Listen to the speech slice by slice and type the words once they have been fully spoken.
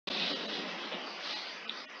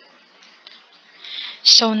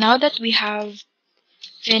So now that we have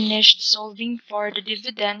finished solving for the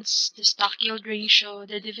dividends, the stock yield ratio,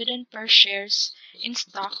 the dividend per shares in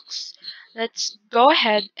stocks, let's go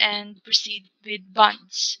ahead and proceed with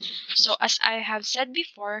bonds. So as I have said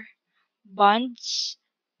before, bond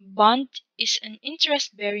is an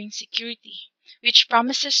interest-bearing security which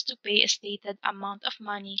promises to pay a stated amount of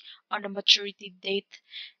money on the maturity date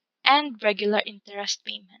and regular interest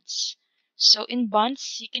payments. So in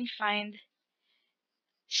bonds, you can find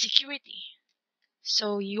security.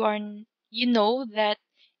 So you know that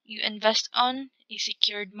you invest on a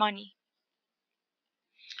secured money.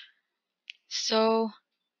 So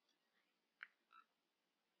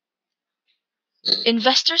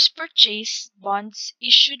investors purchase bonds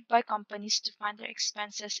issued by companies to fund their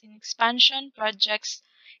expenses in expansion projects,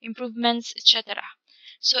 improvements, etc.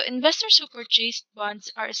 So investors who purchase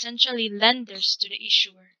bonds are essentially lenders to the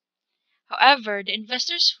issuer. However, the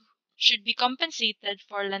investors should be compensated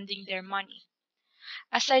for lending their money.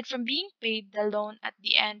 Aside from being paid the loan at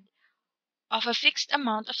the end of a fixed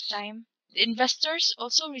amount of time, the investors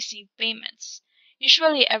also receive payments,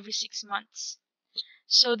 usually every 6 months.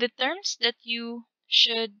 So the terms that you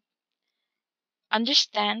should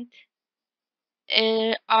understand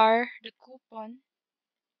are the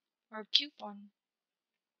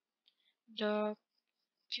the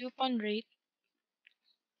coupon rate,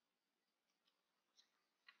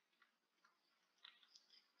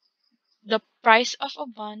 the price of a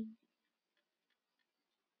bond,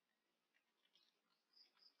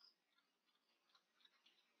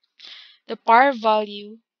 the par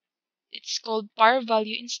value. It's called par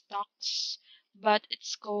value in stocks, but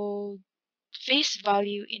it's called face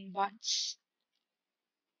value in bonds,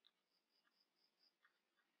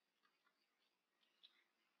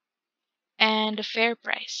 and the fair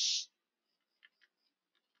price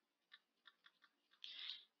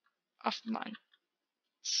of bonds.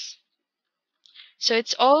 So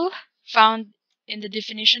it's all found in the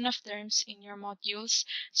definition of terms in your modules,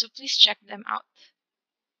 so please check them out.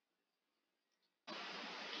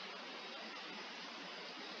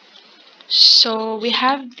 So we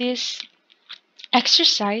have this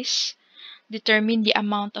exercise: determine the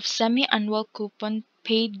amount of semi-annual coupon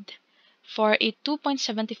paid for a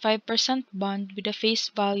 2.75% bond with a face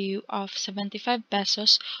value of 75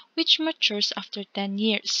 pesos, which matures after 10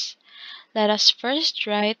 years. Let us first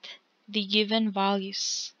write the given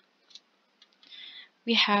values.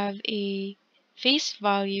 We have a face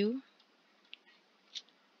value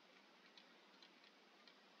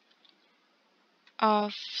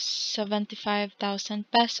of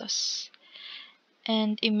 75,000 pesos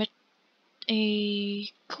and a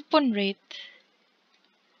coupon rate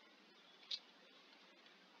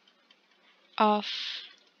of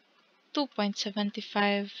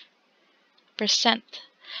 2.75%.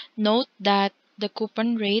 Note that the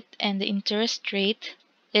coupon rate and the interest rate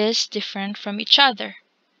is different from each other.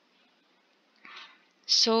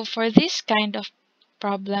 So for this kind of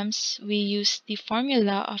problems, we use the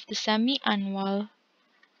formula of the semi-annual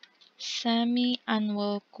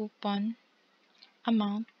coupon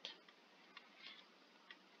amount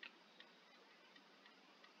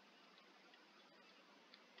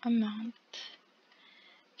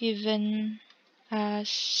given as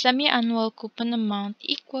semi-annual coupon amount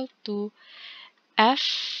equal to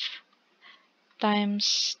F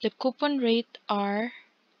times the coupon rate R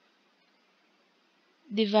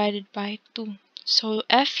divided by 2. So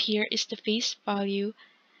F here is the face value,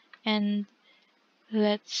 and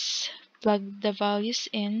let's plug the values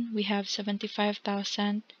in. We have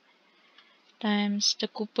 75,000 times the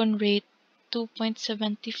coupon rate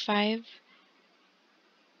 2.75.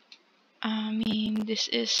 This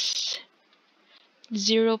is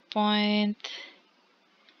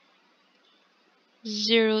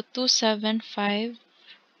 0.0275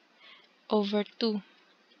 over 2.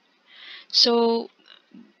 So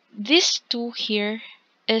this 2 here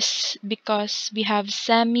is because we have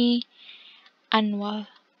semi-annual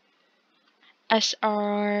as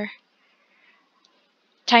our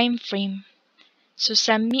time frame. So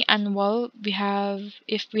semi-annual,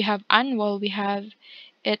 if we have annual, we have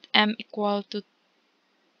it m equal to,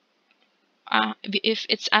 if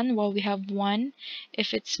it's annual, we have 1.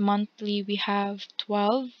 If it's monthly, we have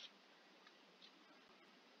 12.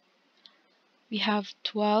 If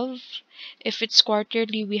it's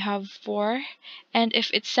quarterly, we have 4. And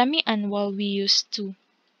if it's semi-annual, we use 2.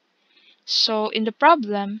 So in the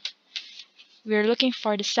problem, we're looking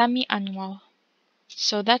for the semi-annual.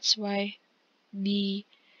 So that's why the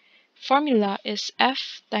formula is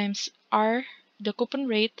F times R, the coupon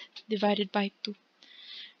rate, divided by 2.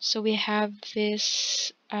 So we have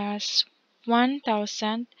this as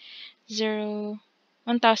 1,000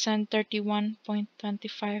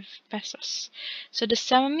 1,031.25 pesos. So the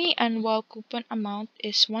semi-annual coupon amount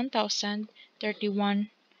is 1,031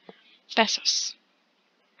 pesos.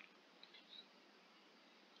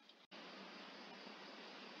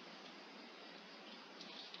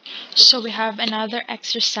 So we have another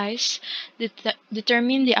exercise.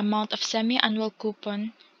 Determine the amount of semi-annual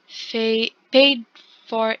coupon paid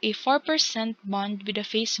for a 4% bond with a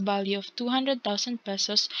face value of 200,000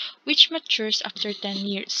 pesos which matures after 10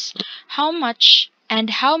 years. How much and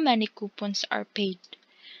how many coupons are paid?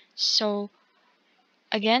 So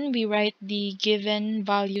again, we write the given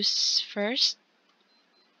values first.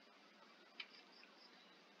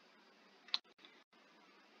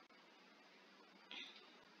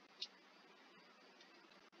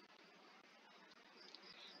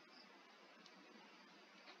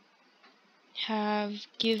 Have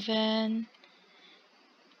given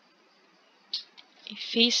a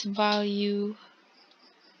face value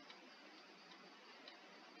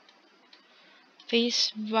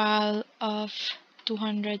of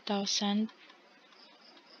 200,000,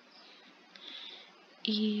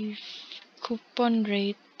 if coupon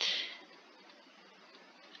rate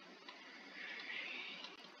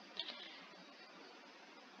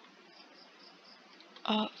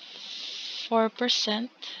of 4%.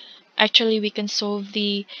 Actually, we can solve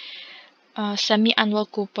the semi-annual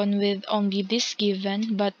coupon with only this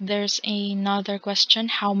given, but there's another question: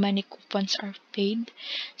 how many coupons are paid?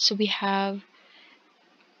 So we have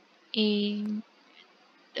a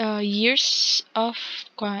years of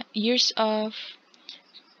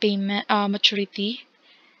payment maturity.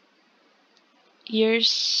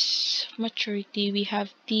 Years maturity, we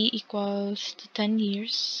have t equals to 10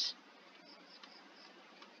 years,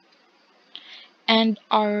 and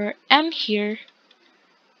our m here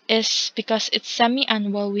is because it's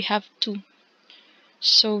semi-annual, we have 2.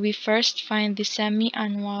 So we first find the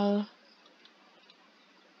semi-annual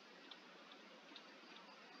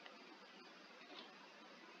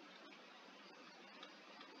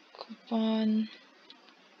coupon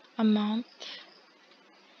amount.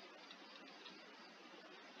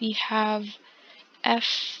 We have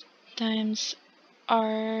f times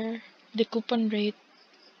r, the coupon rate,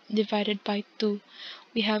 divided by 2.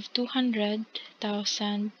 We have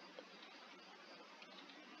 200,000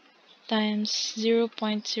 times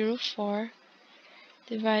 0.04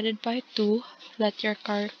 divided by 2. Let your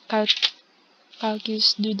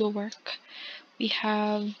calculus do the work. We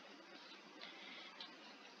have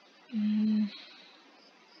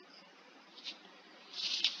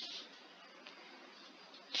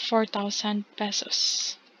 4,000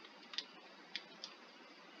 pesos.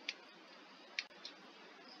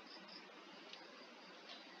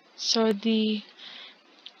 So the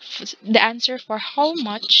answer for how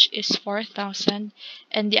much is 4,000,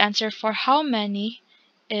 and the answer for how many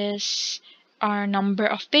is our number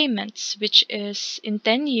of payments, which is in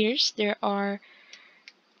 10 years there are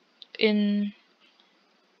in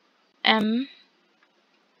m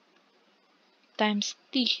times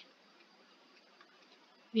t.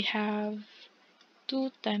 We have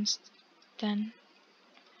 2 times 10.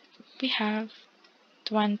 We have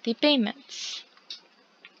 20 payments.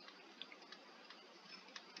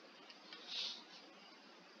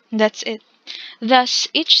 That's it. Thus,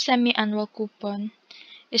 each semi-annual coupon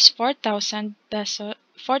is 4,000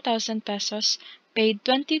 pesos paid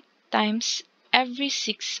 20 times every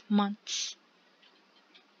 6 months.